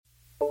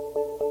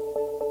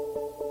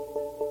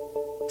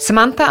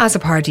Samantha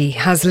Azzopardi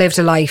has lived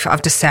a life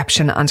of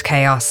deception and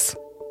chaos,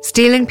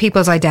 stealing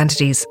people's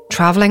identities,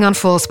 travelling on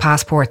false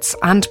passports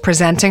and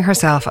presenting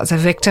herself as a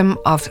victim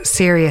of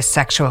serious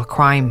sexual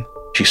crime.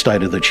 She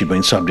stated that she'd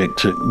been subject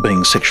to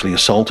being sexually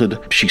assaulted.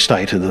 She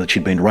stated that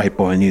she'd been raped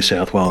by a New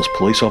South Wales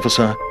police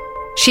officer.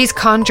 She's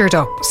conjured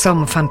up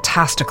some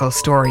fantastical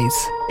stories.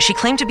 She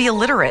claimed to be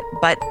illiterate,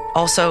 but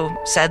also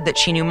said that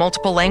she knew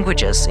multiple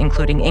languages,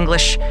 including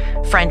English,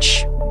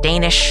 French,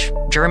 Danish,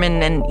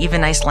 German, and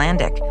even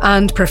Icelandic.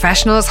 And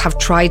professionals have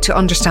tried to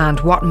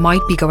understand what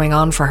might be going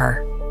on for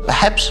her.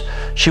 Perhaps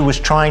she was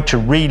trying to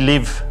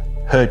relive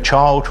her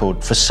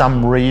childhood for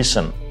some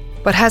reason.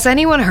 But has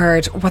anyone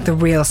heard what the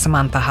real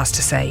Samantha has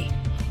to say?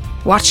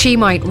 What she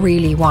might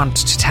really want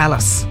to tell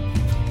us?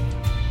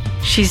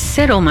 She's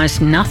said almost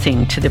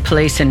nothing to the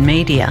police and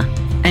media,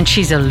 and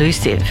she's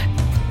elusive.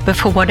 But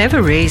for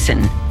whatever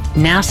reason,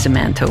 now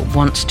Samantha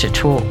wants to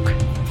talk.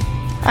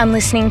 I'm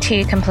listening to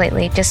you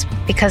completely. Just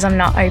because I'm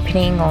not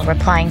opening or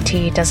replying to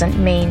you doesn't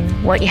mean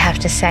what you have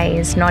to say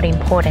is not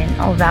important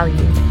or valued.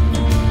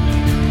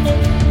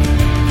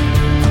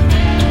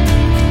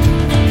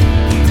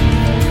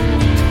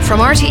 From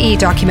RTE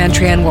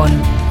Documentary N1,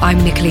 I'm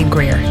Nicoline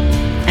Greer.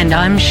 And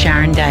I'm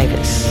Sharon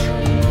Davis.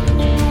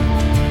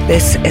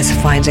 This is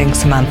Finding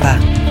Samantha.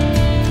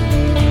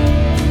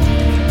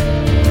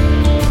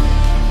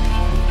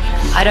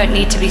 I don't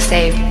need to be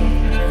saved.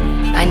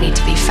 I need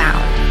to be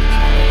found.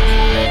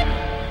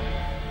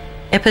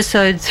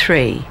 Episode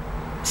 3,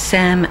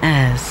 Samm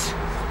as.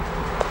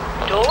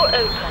 Door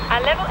open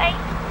at level 8.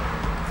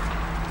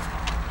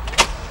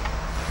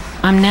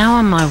 I'm now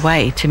on my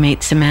way to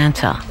meet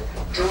Samantha.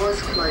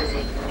 Doors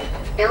closing.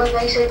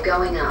 Elevator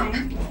going up.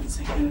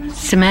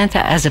 Samantha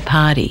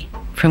Azzopardi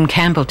from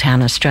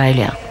Campbelltown,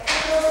 Australia.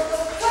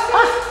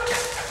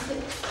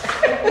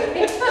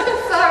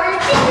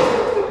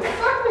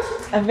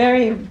 A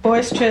very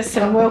boisterous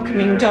and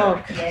welcoming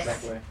dog.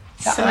 Yes.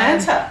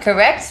 Samantha.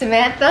 Correct,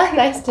 Samantha.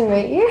 Nice to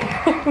meet you.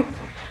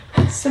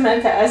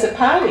 Samantha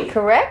Azzopardi.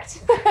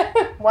 Correct.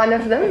 One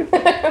of them.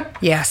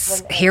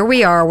 Yes, here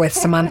we are with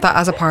Samantha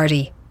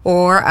Azzopardi,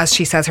 or as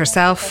she says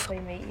herself,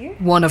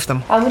 one of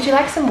them. Would you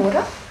like some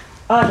water?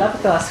 Oh, I love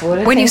a glass of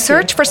water. When you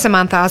search for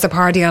Samantha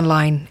Azzopardi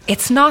online,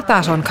 it's not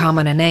that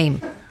uncommon a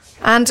name.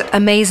 And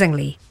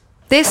amazingly,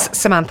 this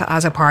Samantha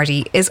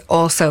Azzopardi is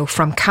also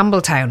from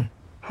Campbelltown,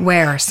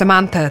 where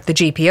Samantha, the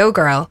GPO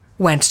girl,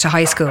 went to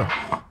high school.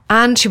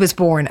 And she was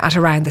born at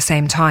around the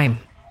same time.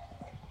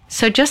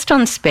 So just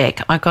on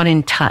spec, I got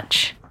in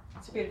touch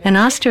and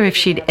asked her if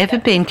she'd ever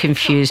been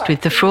confused with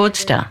the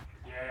fraudster.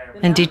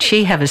 And did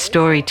she have a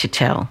story to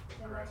tell?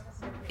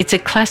 It's a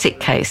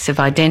classic case of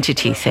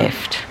identity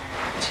theft.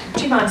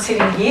 Do you mind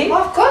sitting here?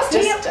 Oh, of course.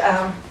 Just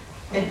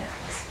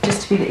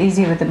a bit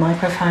easier with the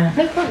microphone.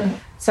 No problem.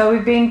 So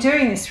we've been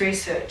doing this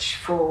research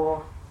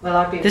for, well,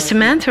 I've been... The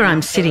Samantha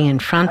I'm sitting in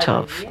front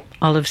of,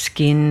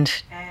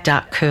 olive-skinned,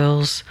 dark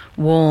curls,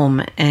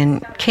 warm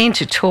and keen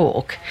to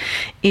talk,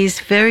 is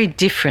very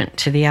different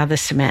to the other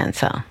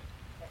Samantha.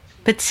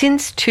 But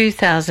since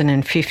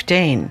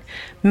 2015,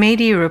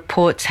 media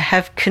reports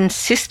have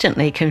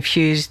consistently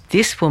confused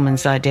this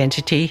woman's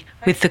identity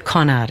with the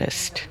con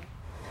artist.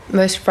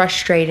 Most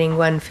frustrating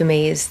one for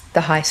me is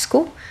the high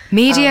school.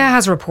 Media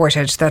has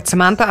reported that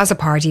Samantha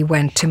Azzopardi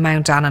went to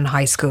Mount Annan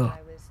High School.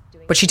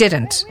 But she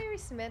didn't.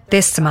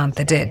 This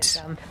Samantha did.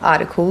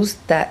 Articles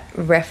that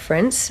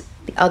reference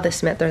the other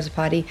Samantha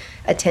Azzopardi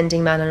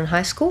attending Mount Annan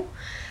High School.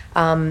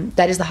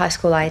 That is the high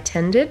school I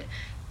attended.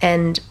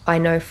 And I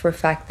know for a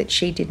fact that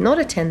she did not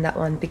attend that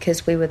one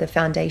because we were the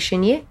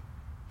foundation year.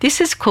 This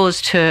has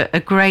caused her a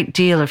great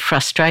deal of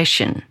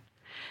frustration.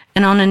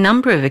 And on a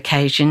number of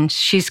occasions,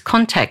 she's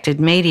contacted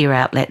media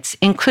outlets,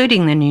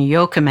 including the New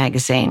Yorker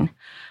magazine,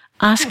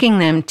 asking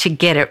them to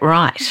get it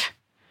right,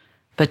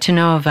 but to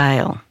no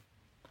avail.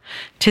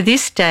 To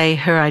this day,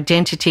 her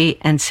identity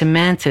and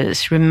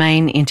Samantha's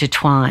remain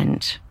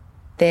intertwined.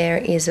 There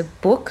is a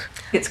book.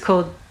 It's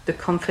called The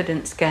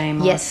Confidence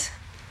Game. Yes.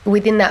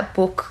 Within that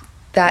book,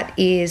 that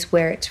is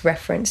where it's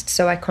referenced.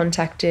 So I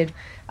contacted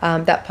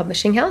that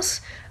publishing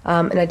house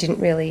and I didn't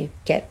really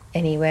get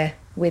anywhere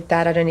with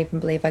that. I don't even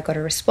believe I got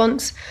a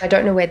response. I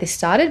don't know where this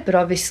started, but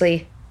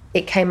obviously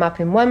it came up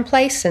in one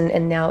place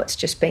and now it's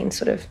just been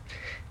sort of,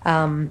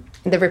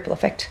 the ripple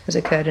effect has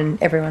occurred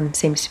and everyone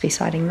seems to be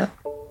citing that.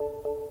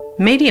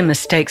 Media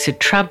mistakes are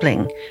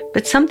troubling,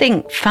 but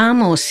something far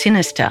more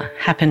sinister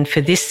happened for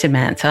this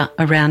Samantha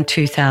around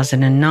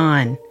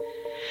 2009.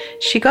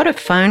 She got a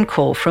phone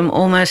call from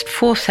almost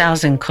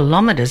 4,000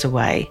 kilometres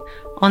away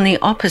on the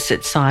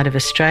opposite side of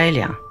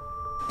Australia.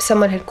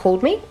 Someone had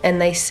called me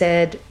and they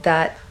said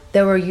that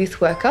they were a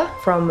youth worker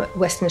from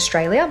Western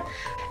Australia,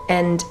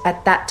 and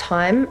at that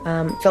time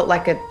felt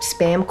like a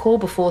spam call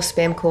before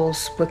spam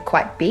calls were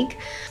quite big.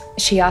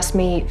 She asked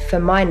me for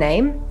my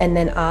name and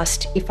then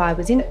asked if I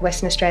was in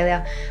Western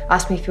Australia,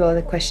 asked me a few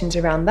other questions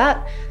around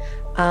that,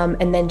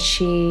 and then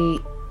she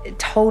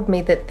told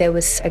me that there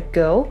was a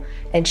girl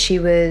and she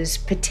was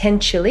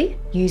potentially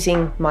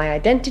using my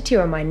identity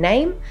or my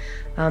name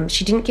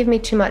She didn't give me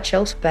too much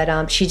else,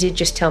 but she did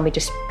just tell me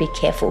just be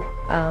careful,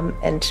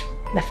 and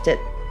left it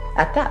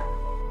at that.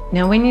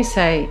 Now, when you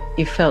say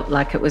you felt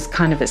like it was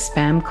kind of a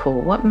spam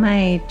call, what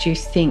made you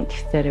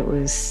think that it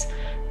was,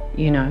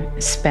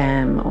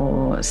 spam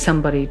or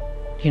somebody,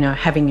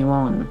 having you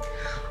on?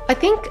 I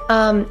think,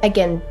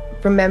 again,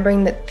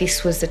 remembering that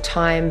this was the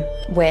time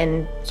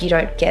when you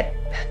don't get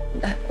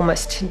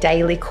almost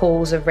daily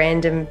calls of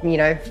random,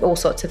 all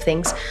sorts of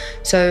things.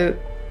 So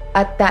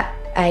at that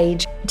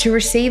age, to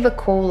receive a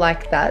call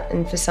like that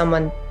and for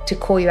someone to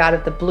call you out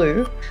of the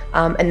blue,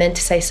 and then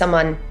to say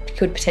someone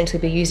could potentially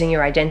be using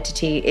your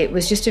identity, it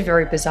was just a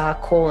very bizarre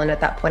call. And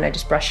at that point, I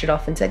just brushed it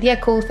off and said, yeah,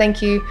 cool,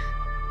 thank you.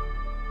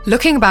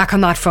 Looking back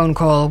on that phone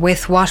call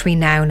with what we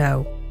now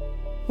know,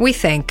 we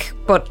think,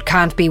 but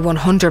can't be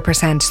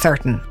 100%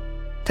 certain,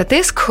 that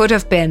this could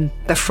have been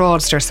the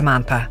fraudster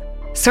Samantha,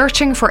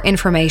 searching for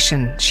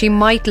information she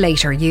might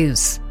later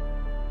use.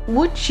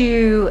 Would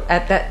you,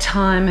 at that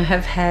time,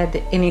 have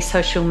had any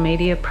social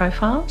media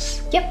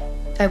profiles? Yep,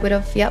 I would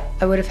have.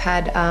 I would have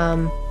had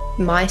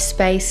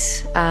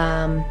MySpace,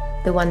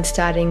 the one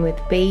starting with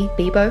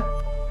Bebo,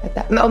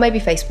 or maybe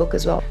Facebook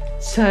as well.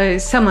 So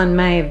someone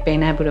may have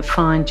been able to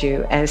find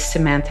you as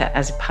Samantha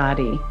as a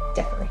party.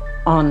 Definitely.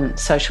 On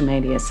social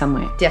media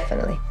somewhere.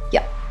 Definitely,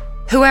 yeah.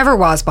 Whoever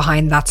was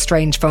behind that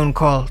strange phone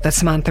call that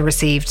Samantha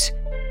received,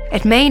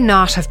 it may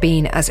not have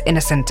been as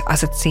innocent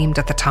as it seemed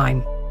at the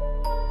time.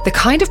 The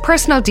kind of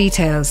personal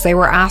details they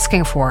were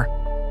asking for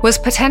was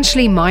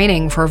potentially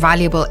mining for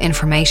valuable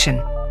information.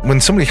 When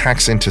somebody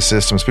hacks into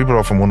systems, people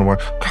often wonder,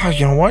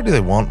 why do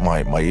they want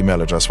my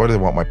email address? Why do they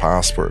want my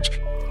password?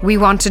 We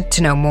wanted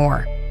to know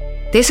more.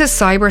 This is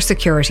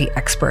cybersecurity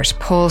expert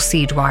Paul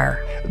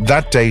Seedwire.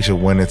 That data,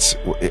 when it's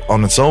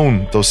on its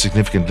own, those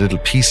significant little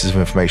pieces of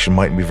information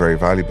mightn't be very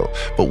valuable.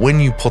 But when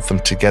you put them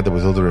together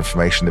with other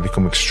information, they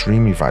become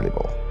extremely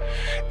valuable.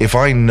 If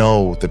I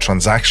know the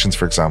transactions,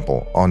 for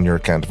example, on your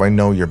account, if I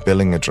know your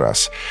billing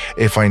address,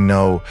 if I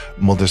know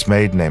mother's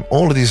maiden name,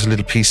 all of these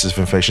little pieces of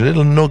information,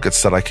 little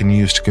nuggets that I can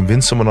use to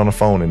convince someone on a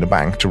phone in the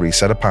bank to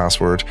reset a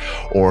password,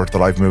 or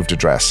that I've moved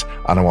address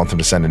and I want them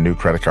to send a new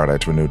credit card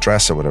out to a new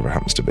address or whatever it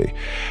happens to be.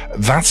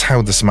 That's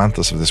how the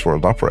Samanthas of this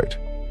world operate.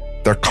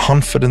 They're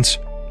confidence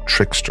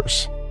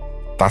tricksters.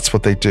 That's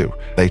what they do.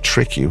 They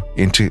trick you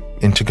into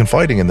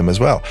confiding in them as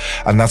well.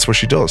 And that's what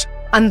she does.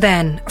 And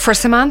then, for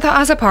Samantha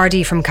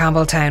Azzopardi from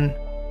Campbelltown,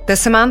 the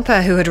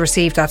Samantha who had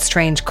received that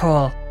strange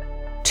call,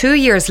 2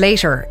 years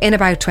later, in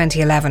about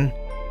 2011,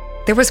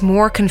 there was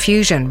more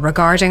confusion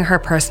regarding her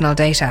personal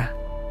data.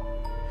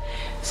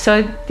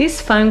 So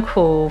this phone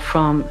call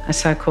from a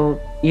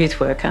so-called youth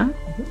worker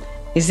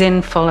is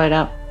then followed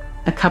up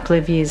a couple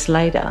of years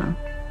later.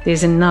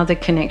 There's another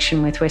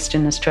connection with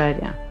Western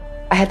Australia.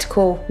 I had to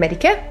call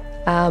Medicare,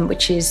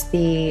 which is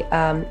the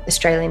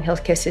Australian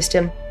healthcare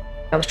system.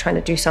 I was trying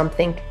to do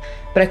something,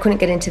 but I couldn't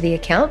get into the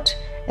account,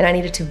 and I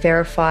needed to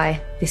verify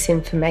this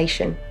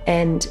information.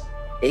 And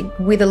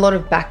with a lot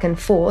of back and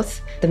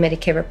forth, the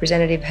Medicare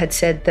representative had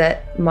said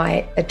that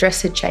my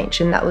address had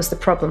changed, and that was the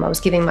problem. I was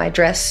giving my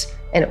address,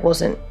 and it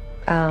wasn't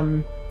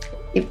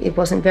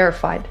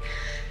verified.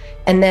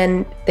 And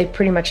then they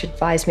pretty much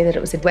advised me that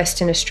it was a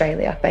Western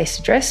Australia-based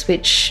address,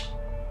 which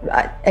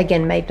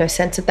again made no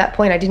sense at that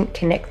point. I didn't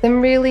connect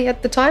them really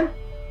at the time.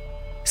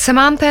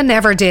 Samantha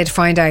never did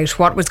find out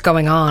what was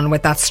going on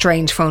with that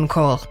strange phone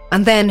call,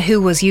 and then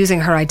who was using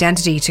her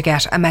identity to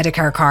get a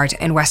Medicare card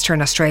in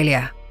Western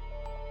Australia.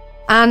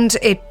 And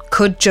it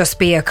could just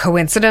be a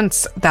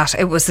coincidence that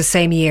it was the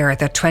same year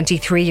that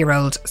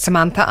 23-year-old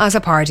Samantha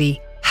Azzopardi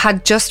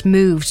had just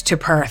moved to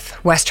Perth,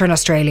 Western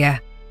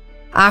Australia,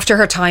 after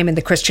her time in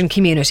the Christian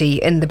community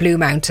in the Blue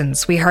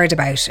Mountains we heard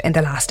about in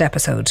the last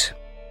episode.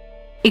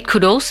 It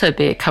could also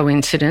be a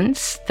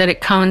coincidence that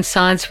it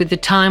coincides with the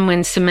time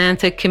when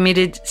Samantha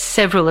committed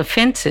several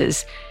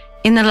offences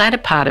in the latter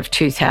part of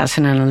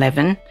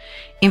 2011,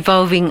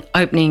 involving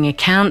opening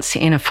accounts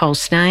in a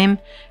false name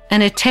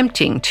and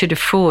attempting to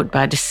defraud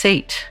by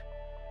deceit.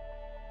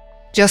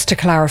 Just to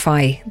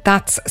clarify,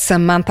 that's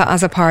Samantha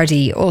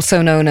Azzopardi,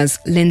 also known as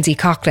Lindsay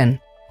Coughlin,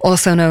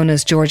 also known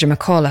as Georgia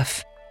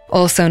McAuliffe,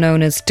 also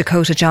known as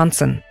Dakota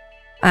Johnson,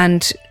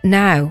 and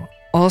now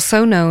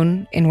also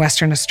known in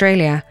Western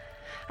Australia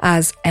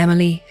as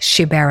Emily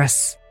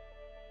Shiberis.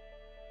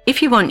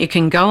 If you want, you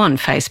can go on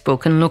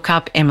Facebook and look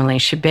up Emily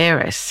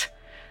Shiberis,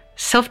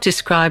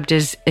 self-described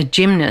as a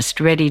gymnast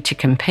ready to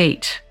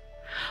compete.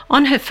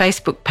 On her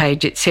Facebook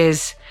page it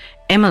says,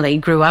 Emily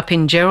grew up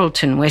in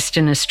Geraldton,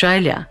 Western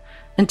Australia,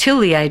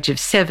 until the age of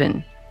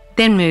 7,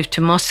 then moved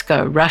to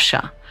Moscow,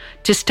 Russia,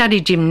 to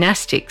study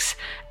gymnastics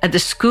at the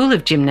School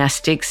of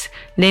Gymnastics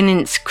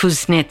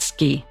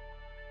Leninsk-Kuznetsky.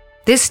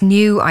 This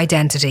new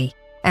identity,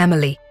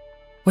 Emily,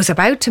 was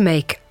about to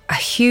make a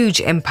huge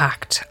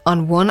impact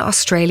on one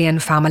Australian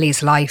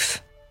family's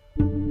life.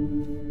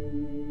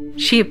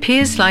 She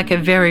appears like a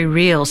very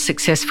real,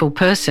 successful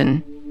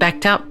person,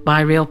 backed up by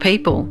real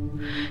people.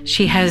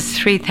 She has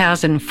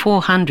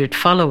 3,400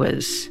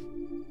 followers.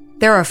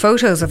 There are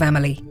photos of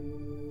Emily.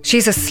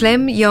 She's a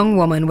slim young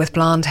woman with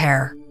blonde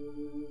hair.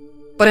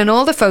 But in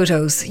all the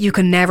photos, you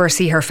can never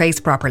see her face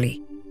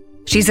properly.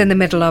 She's in the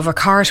middle of a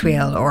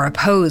cartwheel or a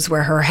pose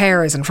where her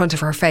hair is in front of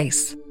her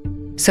face.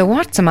 So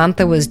what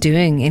Samantha was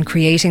doing in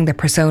creating the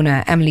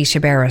persona Emily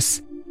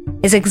Shiberis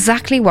is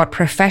exactly what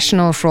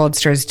professional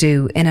fraudsters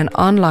do in an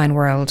online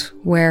world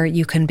where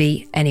you can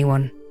be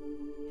anyone.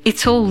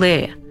 It's all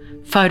there.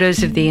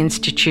 Photos of the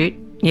Institute.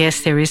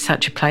 Yes, there is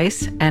such a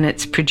place, and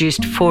it's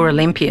produced 4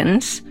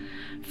 Olympians.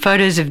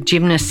 Photos of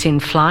gymnasts in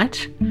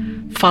flight,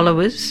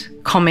 followers,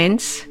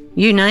 comments,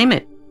 you name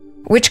it.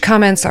 Which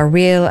comments are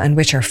real and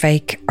which are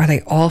fake? Are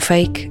they all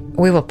fake?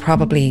 We will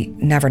probably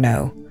never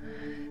know.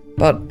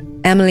 But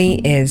Emily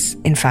is,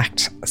 in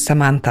fact,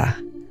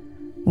 Samantha.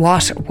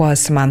 What was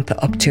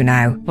Samantha up to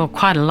now? Well,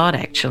 quite a lot,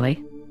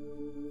 actually.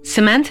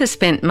 Samantha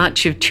spent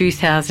much of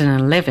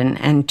 2011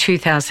 and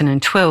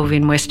 2012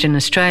 in Western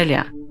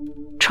Australia,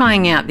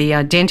 trying out the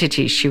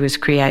identity she was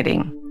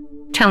creating,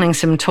 telling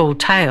some tall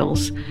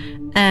tales,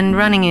 and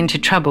running into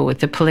trouble with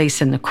the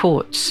police and the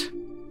courts.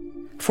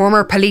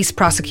 Former police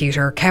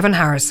prosecutor Kevin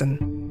Harrison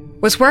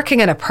was working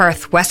in a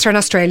Perth, Western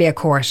Australia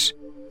court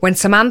when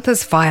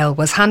Samantha's file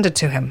was handed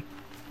to him.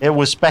 It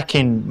was back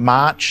in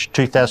March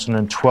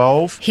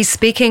 2012. He's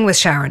speaking with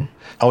Sharon.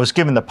 I was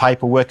given the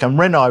paperwork, and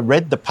when I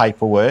read the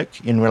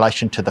paperwork in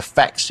relation to the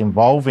facts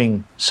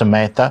involving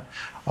Samantha,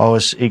 I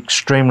was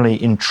extremely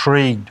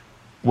intrigued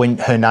when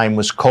her name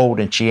was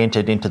called and she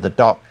entered into the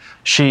dock.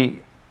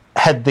 She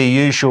had the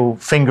usual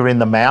finger in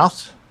the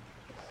mouth,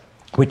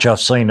 which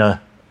I've seen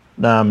her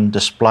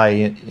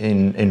display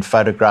in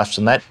photographs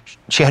and that.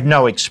 She had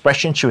no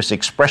expression. She was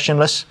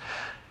expressionless.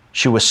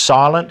 She was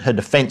silent. Her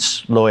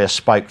defence lawyer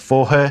spoke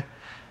for her.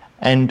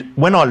 And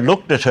when I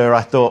looked at her,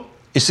 I thought,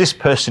 is this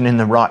person in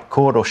the right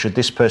court or should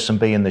this person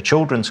be in the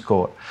children's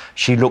court?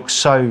 She looked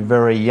so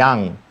very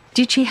young.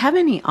 Did she have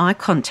any eye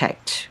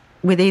contact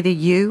with either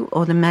you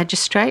or the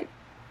magistrate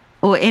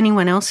or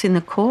anyone else in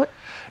the court?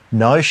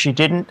 No, she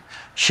didn't.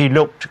 She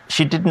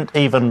didn't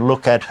even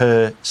look at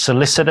her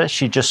solicitor.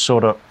 She just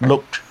sort of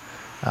looked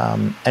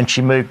and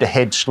she moved her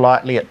head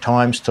slightly at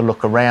times to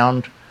look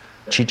around.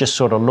 She just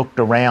sort of looked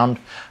around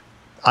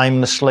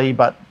aimlessly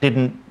but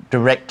didn't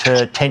direct her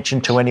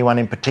attention to anyone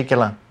in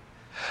particular.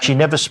 She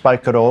never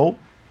spoke at all.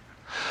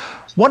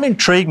 What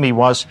intrigued me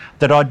was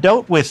that I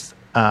dealt with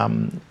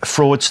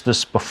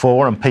fraudsters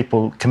before and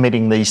people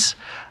committing these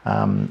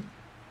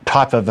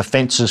type of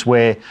offences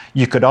where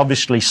you could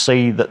obviously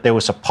see that there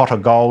was a pot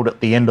of gold at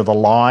the end of the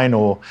line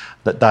or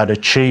that they'd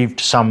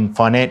achieved some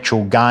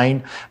financial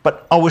gain.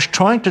 But I was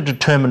trying to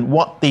determine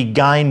what the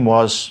gain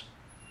was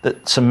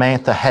that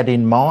Samantha had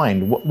in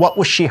mind. What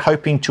was she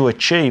hoping to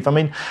achieve? I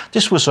mean,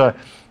 this was a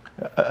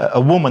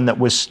woman that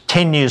was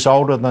 10 years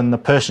older than the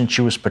person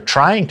she was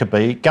portraying to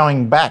be,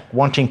 going back,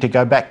 wanting to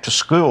go back to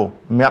school.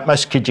 I mean,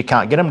 most kids, you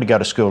can't get them to go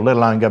to school, let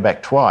alone go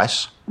back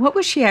twice. What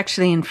was she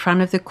actually in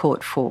front of the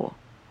court for?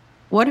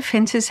 What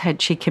offences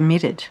had she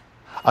committed?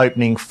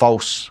 Opening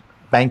false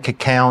bank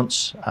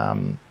accounts,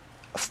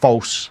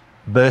 false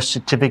birth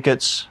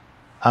certificates.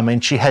 I mean,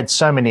 she had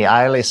so many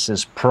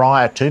aliases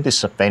prior to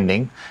this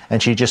offending,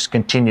 and she just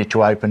continued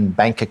to open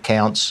bank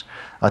accounts.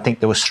 I think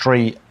there was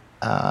 3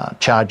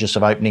 charges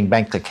of opening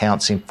bank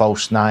accounts in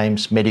false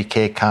names,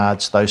 Medicare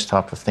cards, those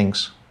type of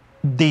things.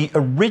 The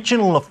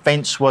original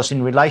offence was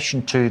in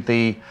relation to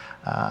the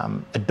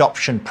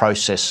adoption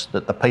process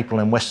that the people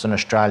in Western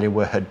Australia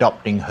were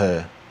adopting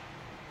her.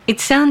 It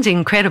sounds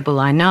incredible,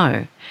 I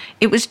know.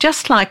 It was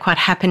just like what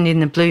happened in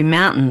the Blue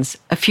Mountains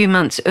a few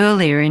months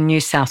earlier in New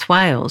South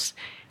Wales,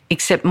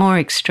 except more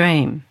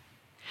extreme.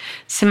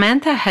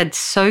 Samantha had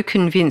so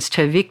convinced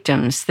her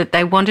victims that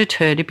they wanted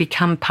her to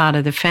become part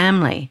of the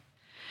family.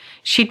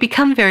 She'd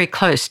become very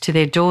close to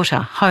their daughter,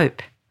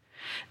 Hope.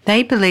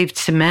 They believed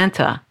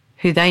Samantha,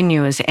 who they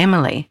knew as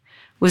Emily,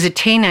 was a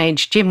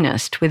teenage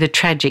gymnast with a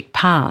tragic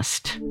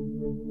past.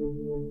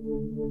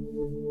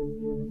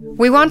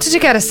 We wanted to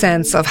get a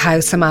sense of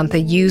how Samantha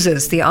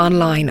uses the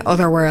online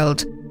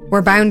otherworld,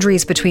 where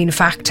boundaries between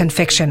fact and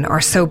fiction are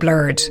so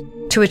blurred,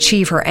 to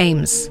achieve her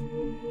aims.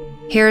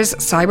 Here's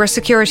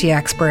cybersecurity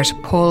expert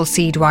Paul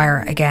C.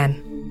 Dwyer again.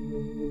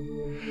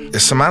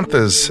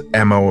 Samantha's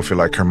MO, if you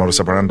like, her modus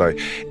operandi,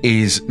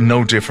 is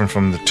no different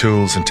from the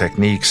tools and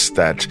techniques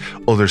that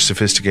other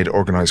sophisticated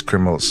organised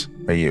criminals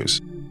may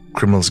use.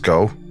 Criminals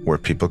go where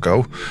people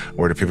go.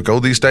 Where do people go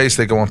these days?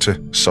 They go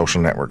onto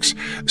social networks.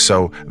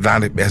 So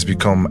that has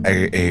become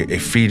a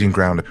feeding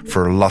ground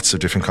for lots of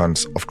different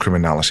kinds of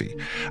criminality.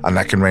 And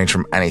that can range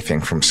from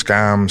anything from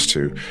scams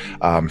to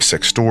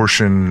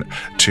sextortion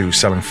to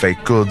selling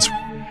fake goods.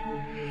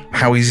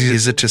 How easy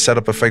is it to set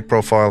up a fake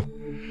profile?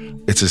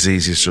 It's as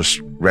easy as just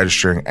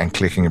registering and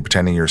clicking and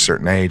pretending you're a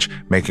certain age,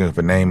 making up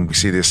a name. We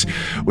see this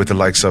with the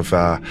likes of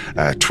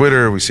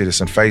Twitter, we see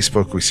this on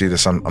Facebook, we see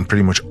this on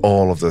pretty much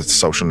all of the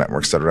social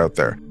networks that are out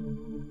there.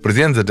 But at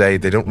the end of the day,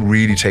 they don't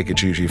really take a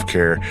duty of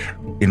care,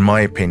 in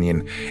my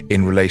opinion,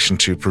 in relation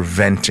to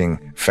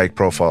preventing fake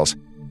profiles.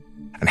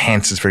 And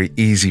hence it's very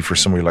easy for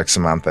somebody like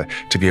Samantha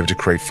to be able to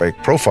create fake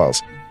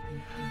profiles.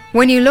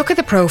 When you look at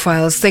the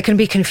profiles, they can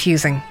be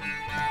confusing.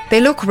 They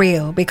look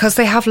real because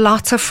they have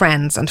lots of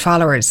friends and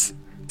followers.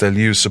 they'll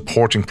use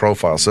supporting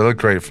profiles. So they'll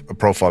create a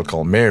profile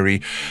called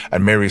Mary,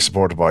 and Mary is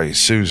supported by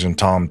Susan,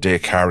 Tom,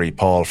 Dick, Harry,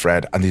 Paul,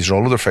 Fred, and these are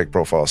all other fake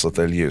profiles that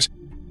they'll use.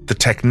 The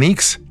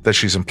techniques that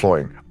she's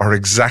employing are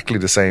exactly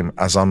the same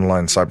as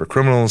online cyber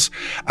criminals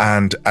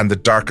and the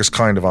darkest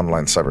kind of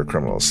online cyber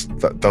criminals.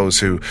 Those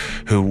who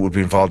would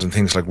be involved in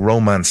things like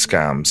romance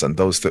scams, and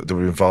those that would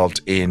be involved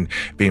in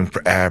being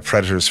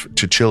predators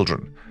to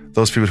children.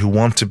 Those people who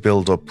want to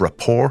build up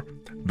rapport,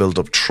 build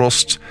up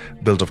trust,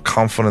 build up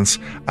confidence,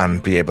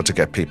 and be able to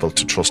get people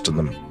to trust in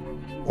them,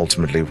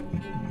 ultimately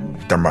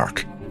their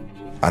mark.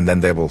 And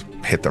then they will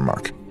hit their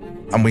mark.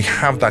 And we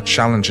have that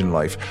challenge in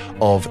life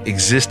of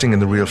existing in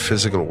the real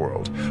physical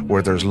world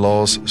where there's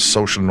laws,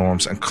 social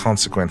norms, and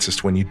consequences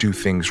to when you do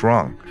things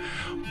wrong.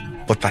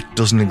 But that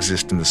doesn't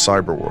exist in the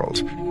cyber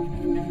world.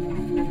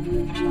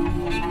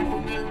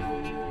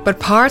 But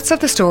parts of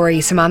the story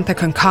Samantha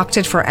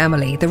concocted for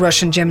Emily, the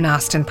Russian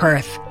gymnast in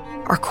Perth,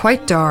 are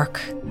quite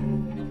dark.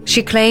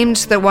 She claimed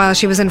that while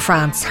she was in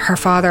France, her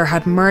father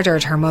had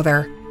murdered her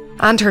mother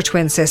and her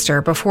twin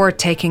sister before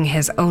taking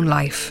his own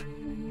life.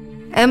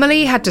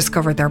 Emily had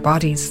discovered their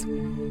bodies.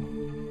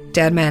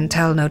 Dead men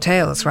tell no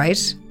tales,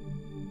 right?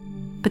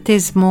 But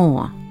there's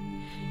more.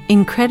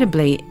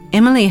 Incredibly,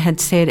 Emily had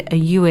said a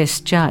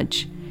US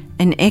judge,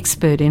 an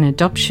expert in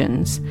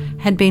adoptions,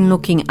 had been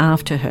looking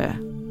after her.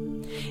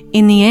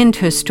 In the end,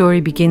 her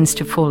story begins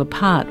to fall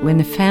apart when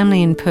the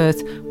family in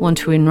Perth want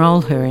to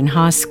enrol her in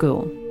high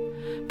school.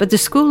 But the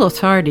school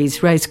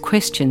authorities raise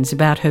questions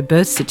about her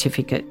birth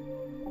certificate.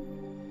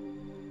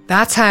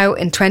 That's how,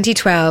 in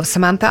 2012,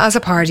 Samantha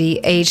Azzopardi,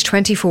 aged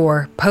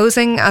 24,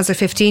 posing as a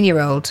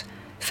 15-year-old,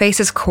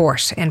 faces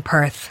court in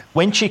Perth.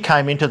 When she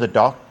came into the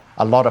dock,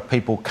 a lot of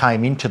people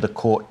came into the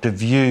court to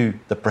view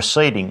the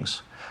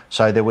proceedings.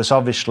 So there was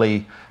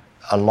obviously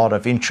a lot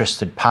of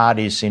interested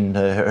parties in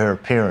her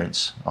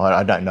appearance.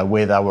 I don't know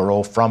where they were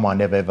all from, I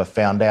never ever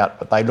found out,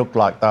 but they looked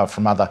like they were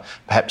from other,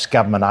 perhaps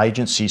government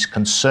agencies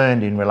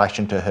concerned in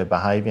relation to her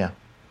behaviour.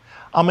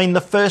 I mean,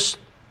 the first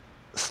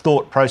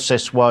thought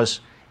process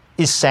was,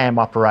 is Samm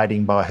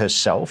operating by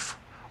herself?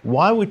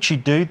 Why would she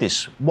do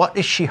this? What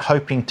is she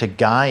hoping to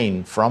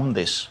gain from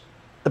this?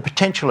 The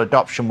potential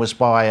adoption was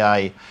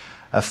by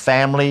a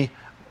family.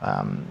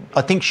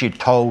 I think she'd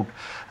told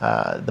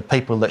the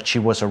people that she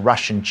was a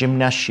Russian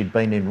gymnast, she'd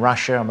been in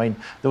Russia. I mean,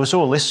 there was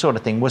all this sort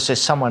of thing. Was there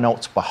someone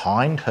else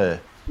behind her?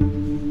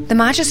 The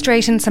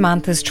magistrate in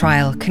Samantha's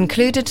trial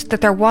concluded that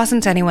there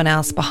wasn't anyone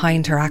else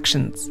behind her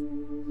actions.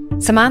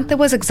 Samantha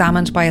was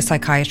examined by a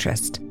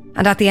psychiatrist,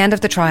 and at the end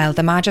of the trial,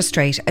 the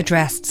magistrate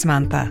addressed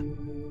Samantha.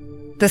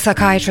 The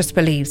psychiatrist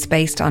believes,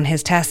 based on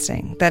his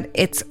testing, that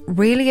it's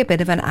really a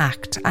bit of an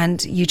act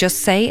and you just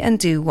say and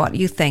do what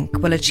you think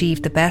will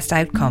achieve the best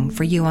outcome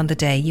for you on the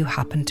day you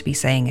happen to be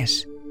saying it.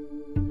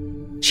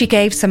 She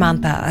gave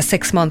Samantha a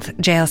 6-month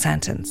jail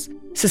sentence,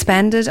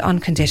 suspended on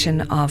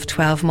condition of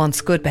 12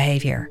 months good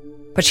behaviour.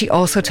 But she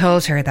also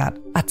told her that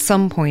at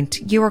some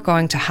point you are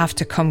going to have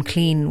to come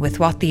clean with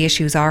what the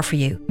issues are for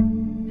you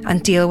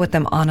and deal with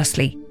them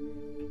honestly.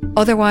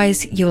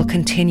 Otherwise, you will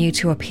continue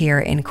to appear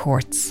in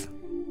courts.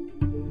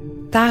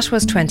 That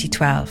was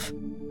 2012.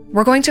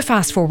 We're going to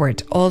fast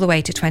forward all the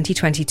way to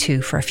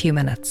 2022 for a few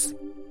minutes.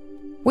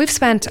 We've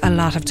spent a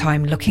lot of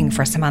time looking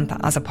for Samantha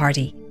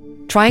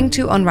Azzopardi, trying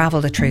to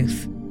unravel the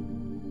truth.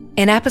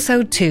 In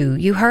episode 2,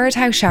 you heard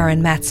how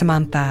Sharon met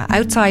Samantha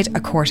outside a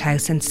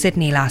courthouse in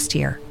Sydney last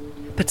year,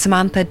 but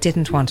Samantha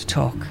didn't want to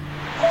talk.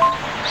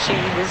 She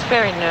was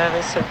very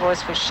nervous, her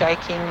voice was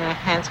shaking, her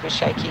hands were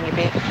shaking a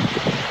bit.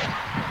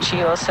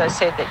 She also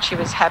said that she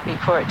was happy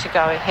for it to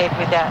go ahead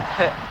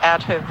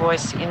without her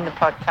voice in the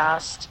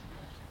podcast.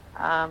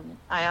 I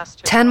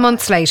asked her 10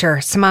 months later,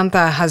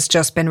 Samantha has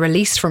just been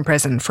released from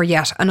prison for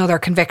yet another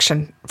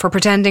conviction for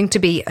pretending to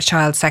be a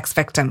child sex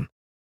victim.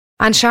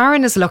 And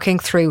Sharon is looking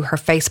through her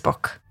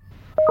Facebook.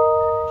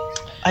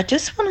 I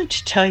just wanted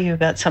to tell you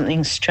about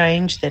something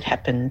strange that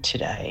happened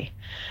today.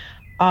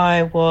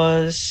 I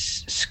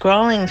was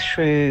scrolling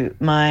through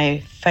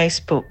my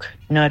Facebook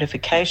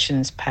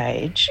notifications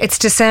page. It's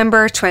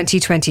December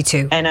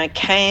 2022. And I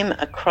came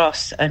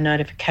across a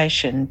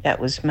notification that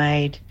was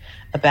made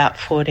about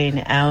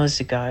 14 hours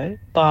ago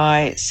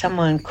by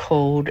someone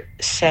called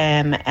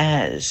Samm,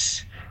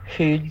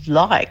 who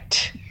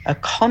liked a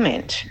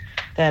comment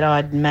that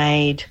I'd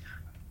made.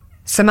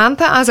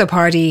 Samantha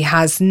Azzopardi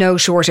has no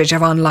shortage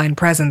of online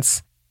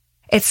presence.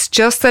 It's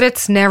just that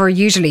it's never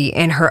usually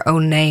in her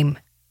own name.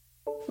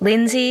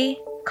 Lindsay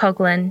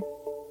Coughlin,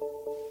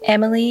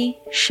 Emily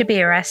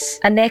Shabiras,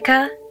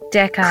 Aneka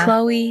Decker,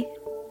 Chloe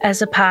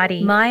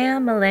Azzopardi, Maya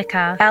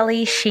Maleka,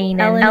 Ali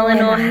Sheenan,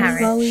 Eleanor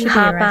Harris,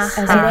 Harper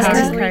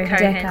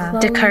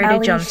Azzopardi, Dakota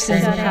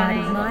Johnson,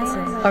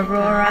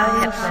 Aurora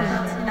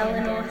Hepburn.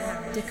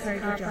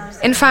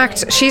 In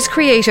fact, she's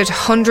created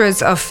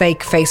hundreds of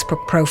fake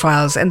Facebook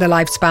profiles in the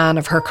lifespan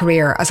of her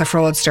career as a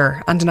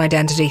fraudster and an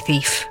identity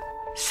thief.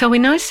 So we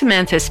know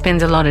Samantha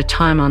spends a lot of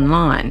time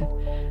online,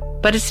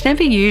 but it's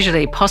never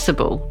usually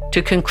possible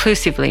to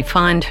conclusively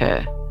find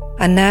her.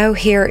 And now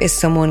here is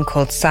someone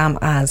called Samm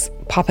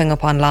popping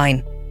up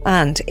online,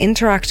 and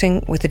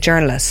interacting with the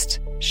journalist,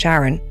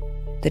 Sharon,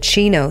 that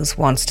she knows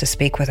wants to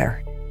speak with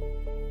her.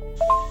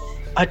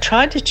 I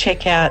tried to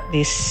check out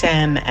this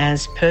Samm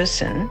as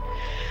person,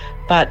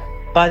 but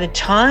by the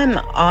time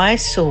I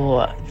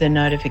saw the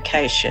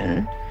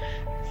notification,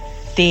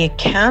 the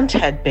account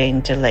had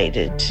been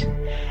deleted,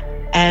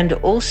 and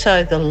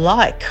also the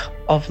like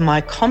of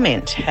my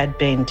comment had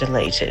been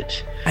deleted.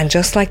 And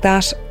just like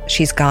that,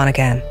 she's gone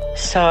again.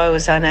 So I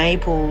was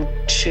unable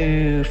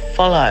to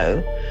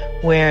follow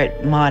where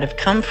it might have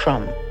come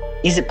from.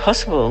 Is it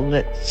possible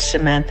that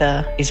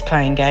Samantha is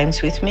playing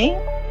games with me?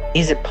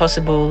 Is it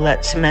possible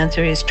that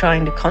Samantha is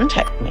trying to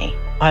contact me?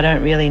 I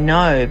don't really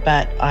know,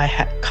 but I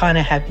kind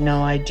of have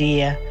no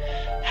idea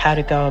how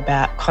to go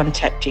about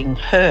contacting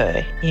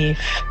her if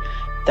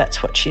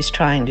that's what she's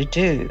trying to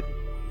do.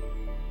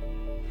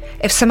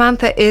 If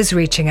Samantha is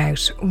reaching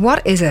out,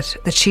 what is it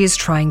that she is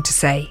trying to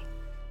say?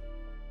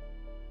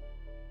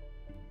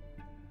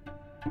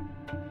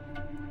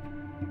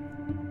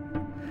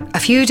 A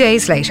few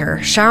days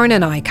later, Sharon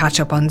and I catch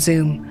up on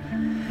Zoom.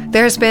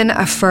 There's been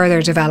a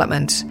further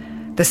development.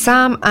 The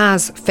Samm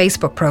as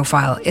Facebook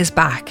profile is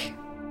back.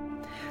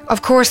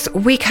 Of course,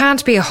 we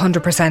can't be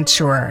 100%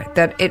 sure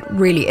that it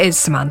really is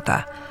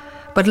Samantha,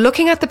 but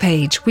looking at the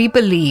page, we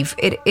believe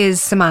it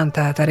is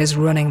Samantha that is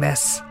running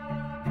this.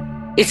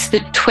 It's the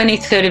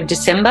 23rd of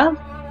December.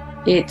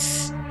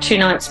 It's 2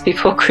 nights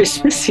before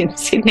Christmas in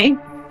Sydney.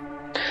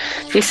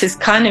 This has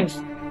kind of,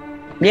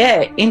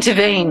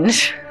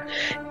 intervened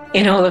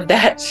in all of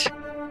that.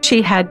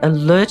 She had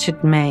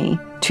alerted me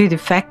to the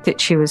fact that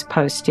she was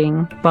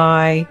posting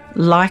by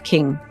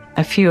liking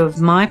a few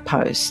of my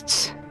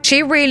posts.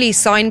 She really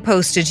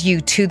signposted you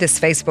to this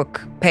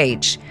Facebook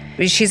page.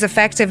 She's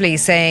effectively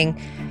saying,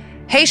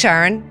 "Hey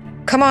Sharon,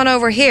 come on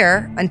over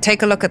here and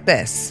take a look at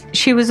this."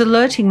 She was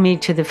alerting me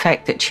to the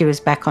fact that she was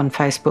back on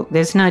Facebook.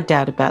 There's no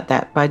doubt about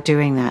that by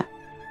doing that.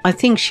 I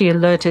think she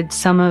alerted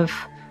some of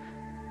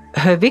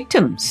her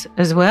victims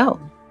as well.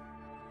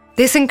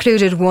 This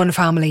included one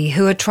family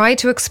who had tried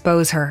to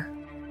expose her.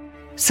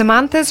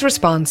 Samantha's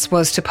response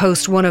was to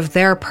post one of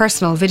their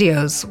personal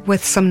videos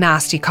with some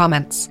nasty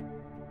comments.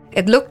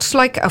 It looked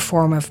like a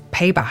form of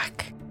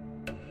payback.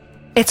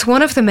 It's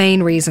one of the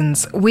main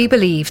reasons we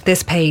believe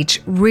this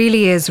page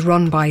really is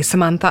run by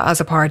Samantha as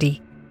a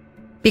party.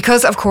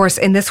 Because, of course,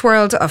 in this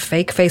world of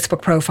fake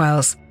Facebook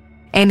profiles,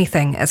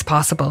 anything is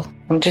possible.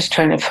 I'm just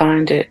trying to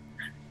find it.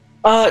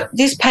 Oh,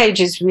 this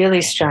page is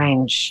really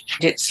strange.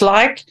 It's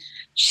like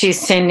she's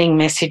sending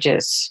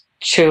messages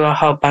to a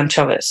whole bunch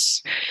of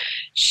us.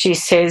 She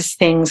says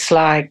things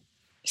like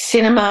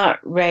cinema,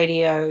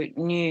 radio,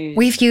 news.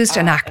 We've used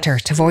an actor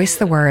to voice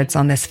the words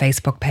on this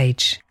Facebook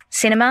page.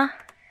 Cinema,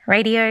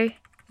 radio,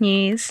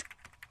 news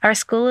are a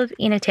school of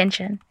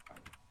inattention.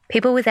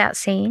 People without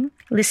seeing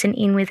listen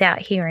in without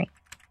hearing.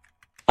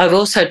 I've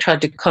also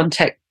tried to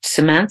contact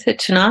Samantha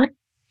tonight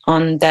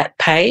on that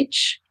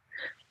page.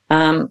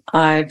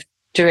 I've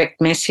direct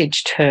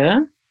messaged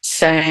her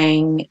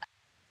saying,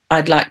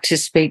 "I'd like to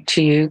speak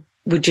to you.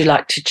 Would you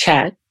like to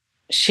chat?"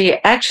 She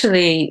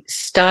actually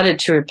started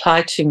to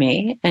reply to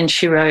me and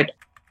she wrote,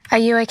 "Are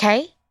you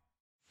okay?"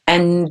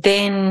 And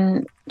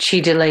then she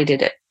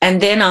deleted it.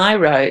 And then I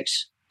wrote,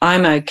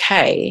 "I'm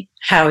okay.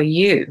 How are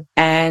you?"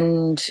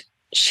 And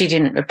she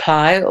didn't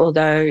reply,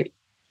 although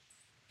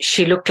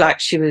she looked like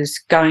she was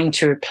going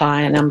to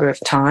reply a number of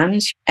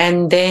times.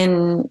 And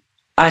then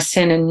I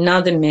sent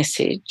another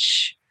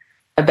message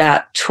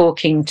about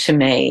talking to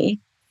me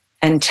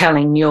and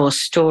telling your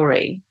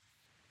story.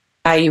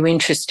 Are you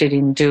interested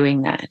in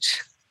doing that?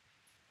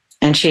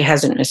 And she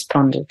hasn't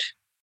responded.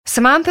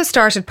 Samantha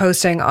started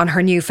posting on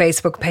her new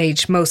Facebook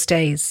page most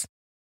days.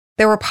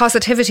 There were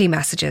positivity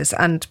messages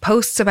and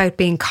posts about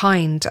being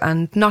kind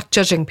and not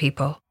judging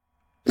people.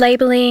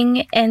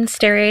 Labelling and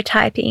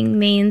stereotyping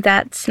mean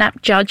that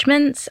snap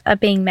judgments are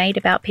being made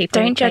about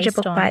people. Don't judge a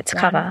book by its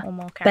cover,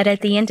 but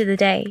at the end of the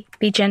day,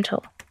 be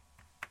gentle.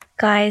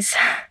 Guys,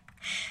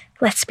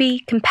 let's be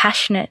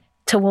compassionate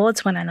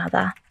towards one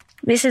another.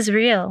 This is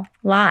real.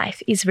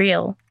 Life is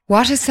real.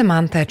 What is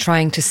Samantha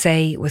trying to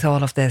say with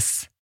all of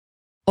this?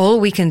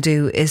 All we can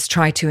do is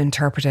try to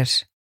interpret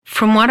it.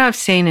 From what I've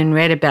seen and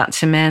read about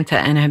Samantha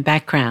and her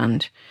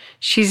background,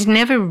 she's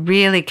never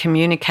really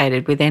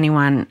communicated with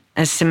anyone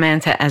as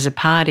Samantha as a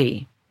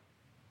party.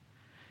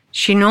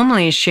 She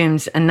normally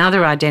assumes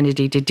another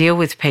identity to deal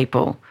with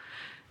people,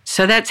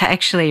 so that's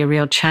actually a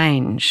real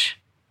change.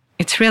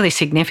 It's really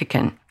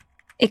significant.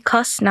 It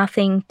costs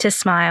nothing to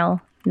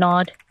smile,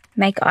 nod,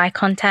 make eye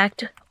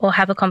contact, or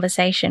have a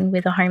conversation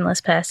with a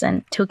homeless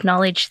person to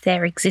acknowledge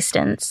their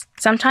existence.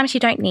 Sometimes you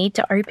don't need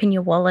to open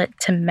your wallet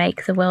to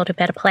make the world a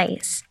better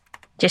place.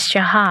 Just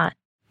your heart.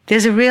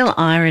 There's a real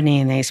irony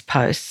in these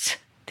posts.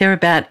 They're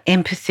about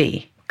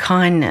empathy,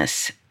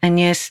 kindness, and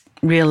yes,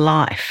 real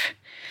life.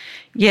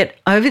 Yet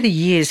over the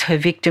years, her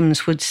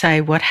victims would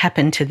say what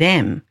happened to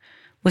them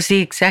was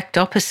the exact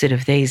opposite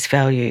of these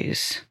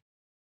values.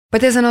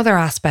 But there's another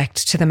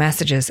aspect to the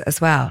messages as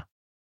well.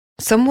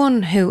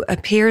 Someone who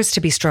appears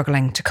to be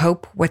struggling to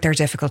cope with their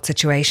difficult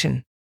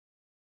situation.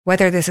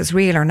 Whether this is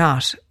real or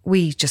not,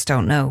 we just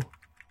don't know.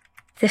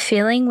 The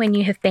feeling when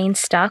you have been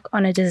stuck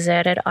on a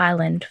deserted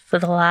island for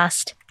the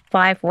last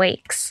 5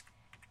 weeks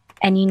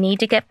and you need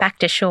to get back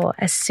to shore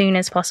as soon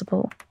as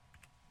possible.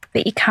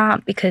 But you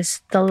can't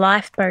because the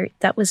lifeboat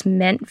that was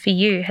meant for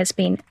you has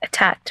been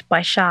attacked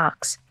by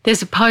sharks.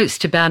 There's a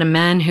post about a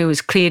man who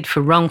was cleared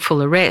for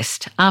wrongful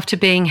arrest after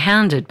being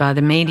hounded by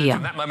the media.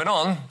 From that moment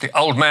on, the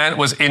old man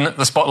was in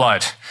the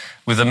spotlight,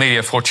 with the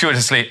media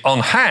fortuitously on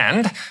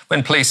hand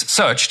when police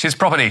searched his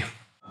property.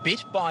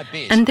 Bit by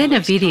bit. And then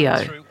a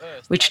video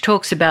which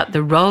talks about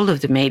the role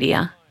of the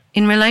media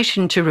in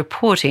relation to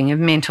reporting of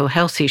mental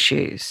health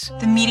issues.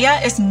 The media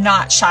is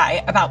not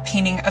shy about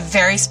painting a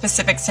very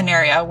specific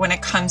scenario when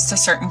it comes to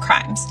certain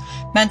crimes.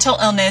 Mental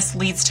illness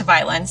leads to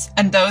violence,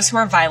 and those who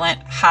are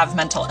violent have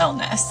mental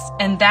illness.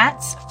 And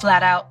that's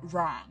flat out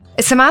wrong.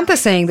 Is Samantha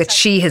saying that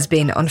she has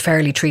been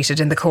unfairly treated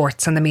in the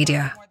courts and the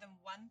media?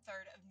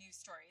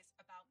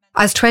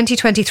 As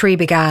 2023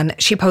 began,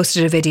 she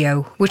posted a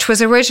video, which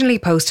was originally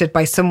posted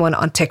by someone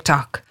on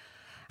TikTok,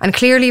 and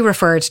clearly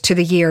referred to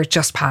the year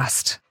just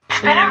past.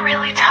 It's been a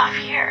really tough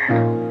year.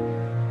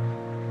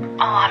 A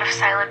lot of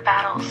silent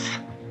battles.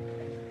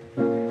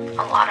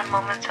 A lot of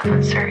moments of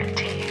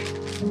uncertainty.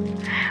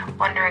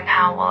 Wondering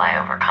how will I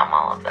overcome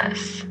all of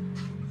this.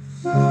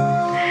 But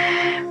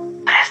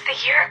as the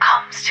year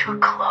comes to a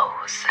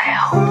close, I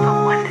hope the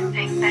one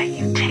thing that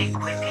you take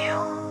with you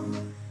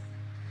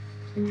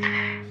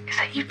is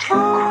that you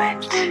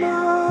didn't quit.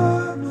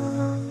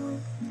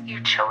 You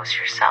chose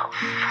yourself.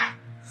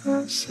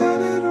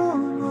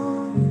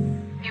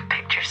 You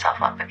picked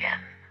yourself up again.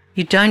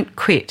 You don't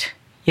quit,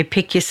 you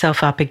pick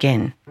yourself up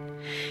again.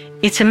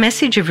 It's a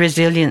message of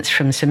resilience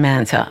from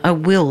Samantha, a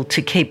will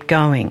to keep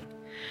going,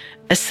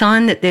 a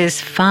sign that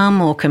there's far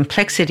more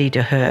complexity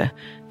to her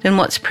than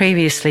what's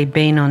previously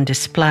been on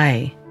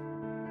display.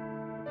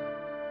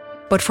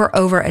 But for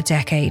over a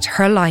decade,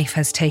 her life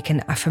has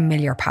taken a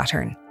familiar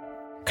pattern.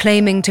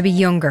 Claiming to be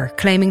younger,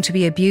 claiming to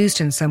be abused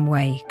in some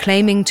way,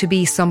 claiming to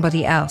be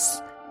somebody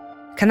else.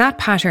 Can that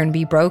pattern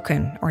be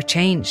broken or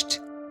changed?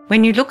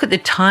 When you look at the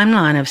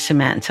timeline of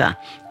Samantha,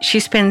 she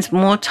spends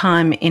more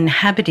time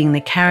inhabiting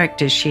the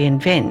characters she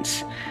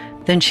invents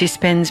than she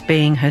spends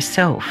being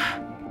herself.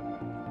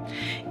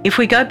 If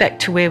we go back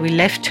to where we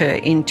left her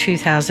in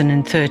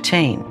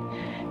 2013,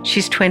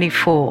 she's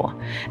 24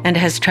 and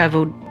has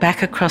travelled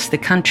back across the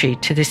country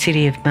to the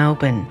city of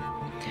Melbourne.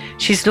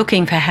 She's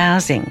looking for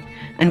housing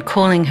and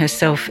calling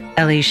herself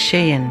Ellie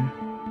Sheehan.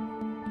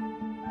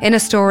 In a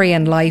story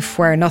and life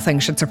where nothing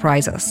should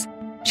surprise us,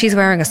 she's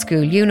wearing a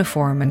school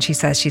uniform and she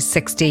says she's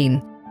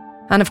 16.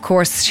 And of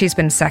course, she's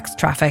been sex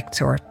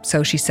trafficked, or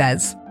so she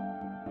says.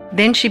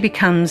 Then she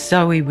becomes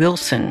Zoe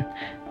Wilson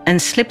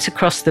and slips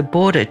across the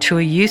border to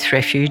a youth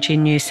refuge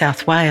in New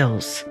South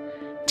Wales,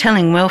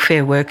 telling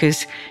welfare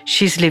workers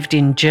she's lived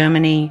in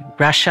Germany,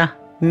 Russia,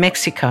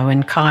 Mexico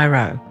and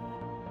Cairo.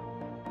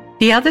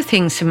 The other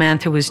thing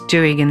Samantha was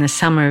doing in the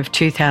summer of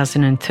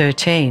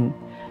 2013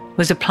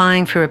 was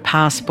applying for a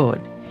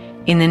passport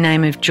in the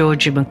name of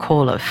Georgia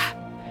McAuliffe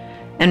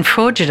and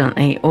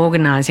fraudulently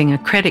organising a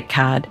credit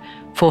card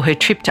for her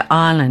trip to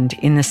Ireland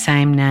in the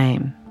same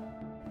name.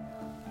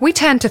 We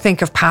tend to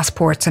think of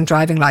passports and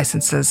driving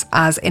licences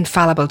as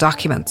infallible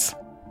documents,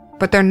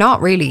 but they're not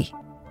really.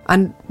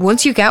 And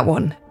once you get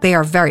one, they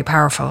are very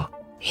powerful.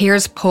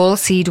 Here's Paul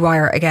C.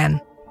 Dwyer again.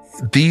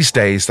 These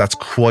days, that's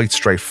quite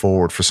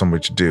straightforward for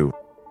somebody to do.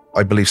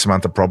 I believe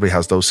Samantha probably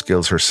has those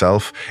skills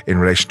herself in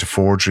relation to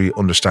forgery,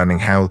 understanding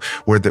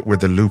where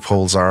the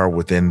loopholes are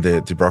within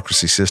the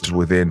bureaucracy system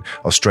within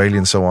Australia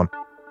and so on.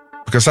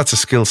 Because that's a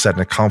skill set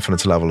and a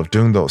confidence level of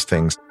doing those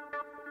things.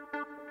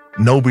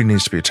 Nobody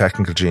needs to be a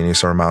technical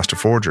genius or a master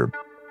forger.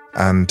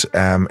 And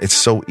it's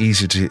so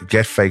easy to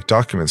get fake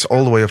documents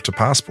all the way up to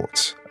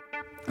passports.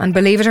 And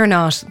believe it or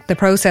not, the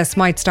process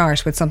might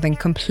start with something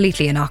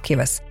completely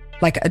innocuous,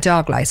 like a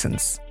dog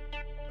licence.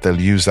 They'll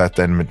use that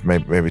then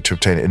maybe to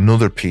obtain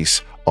another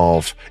piece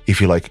of, if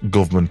you like,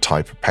 government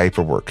type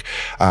paperwork.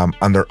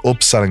 And they're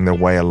upselling their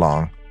way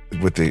along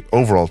with the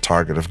overall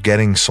target of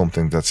getting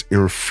something that's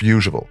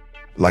irrefutable,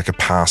 like a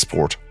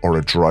passport or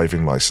a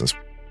driving licence.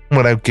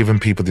 Without giving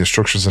people the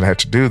instructions on how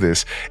to do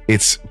this,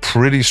 it's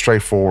pretty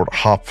straightforward,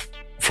 hop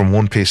from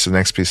one piece to the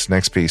next piece to the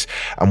next piece.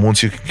 And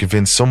once you can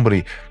convince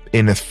somebody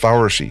in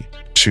authority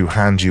to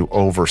hand you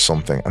over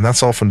something, and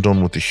that's often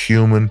done with the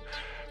human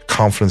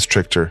confidence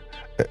trickster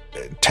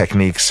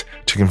techniques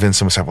to convince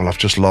them, say, well, I've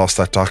just lost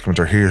that document,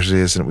 or here it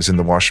is and it was in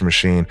the washing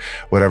machine,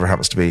 whatever it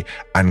happens to be,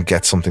 and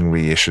get something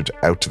reissued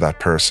out to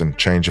that person,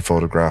 change a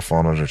photograph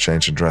on it or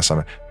change an address on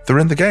it. They're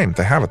in the game,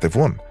 they have it, they've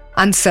won.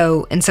 And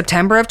so in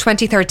September of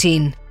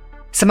 2013,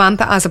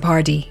 Samantha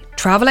Azzopardi,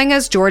 travelling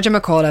as Georgia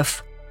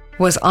McAuliffe,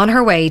 was on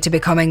her way to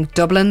becoming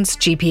Dublin's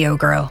GPO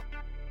girl.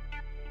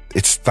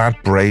 It's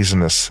that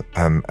brazenness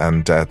and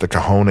the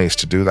cojones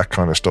to do that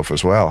kind of stuff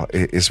as well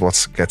is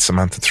what gets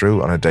Samantha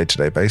through on a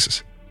day-to-day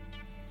basis.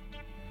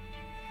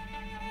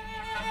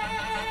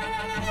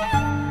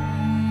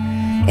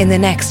 In the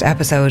next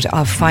episode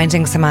of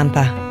Finding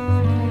Samantha,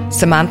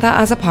 Samantha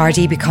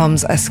Azzopardi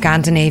becomes a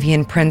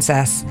Scandinavian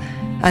princess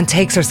and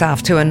takes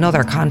herself to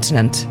another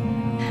continent.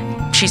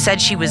 She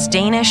said she was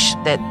Danish,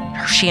 that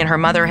she and her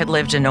mother had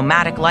lived a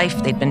nomadic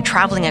life. They'd been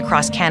traveling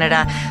across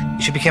Canada.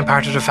 She became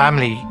part of the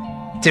family.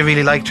 They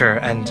really liked her,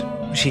 and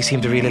she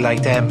seemed to really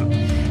like them.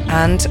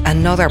 And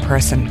another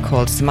person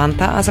called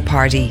Samantha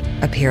Azzopardi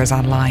appears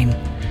online.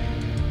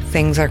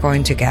 Things are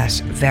going to get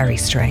very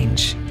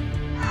strange.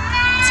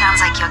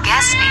 Sounds like your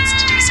guest needs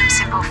to do some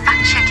simple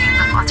fact-checking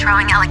before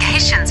throwing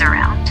allegations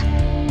around.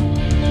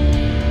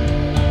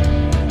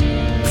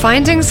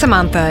 Finding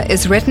Samantha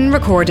is written,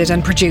 recorded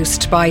and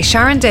produced by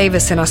Sharon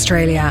Davis in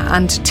Australia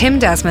and Tim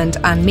Desmond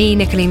and me,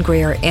 Nicoline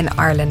Greer, in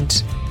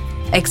Ireland.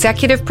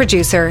 Executive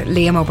producer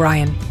Liam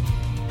O'Brien.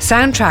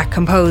 Soundtrack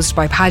composed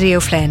by Paddy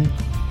O'Flynn.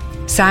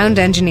 Sound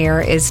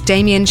engineer is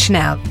Damien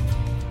Chanel.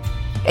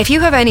 If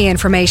you have any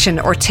information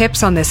or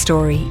tips on this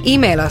story,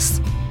 email us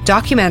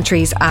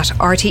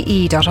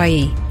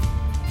documentaries@rte.ie.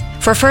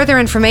 For further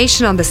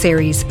information on the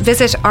series,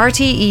 visit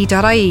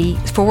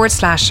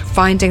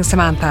rte.ie/Finding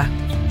Samantha.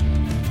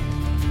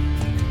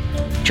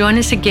 Join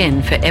us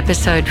again for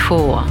episode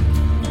 4.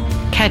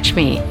 Catch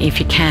me if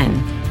you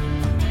can.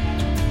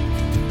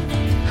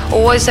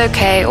 Always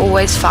okay,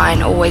 always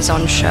fine, always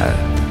on show.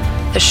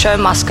 The show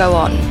must go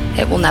on.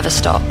 It will never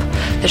stop.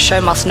 The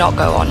show must not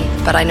go on,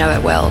 but I know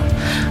it will.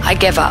 I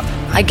give up.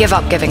 I give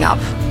up giving up.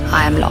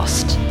 I am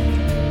lost.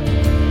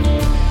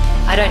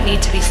 I don't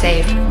need to be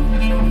saved.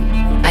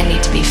 I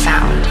need to be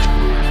found.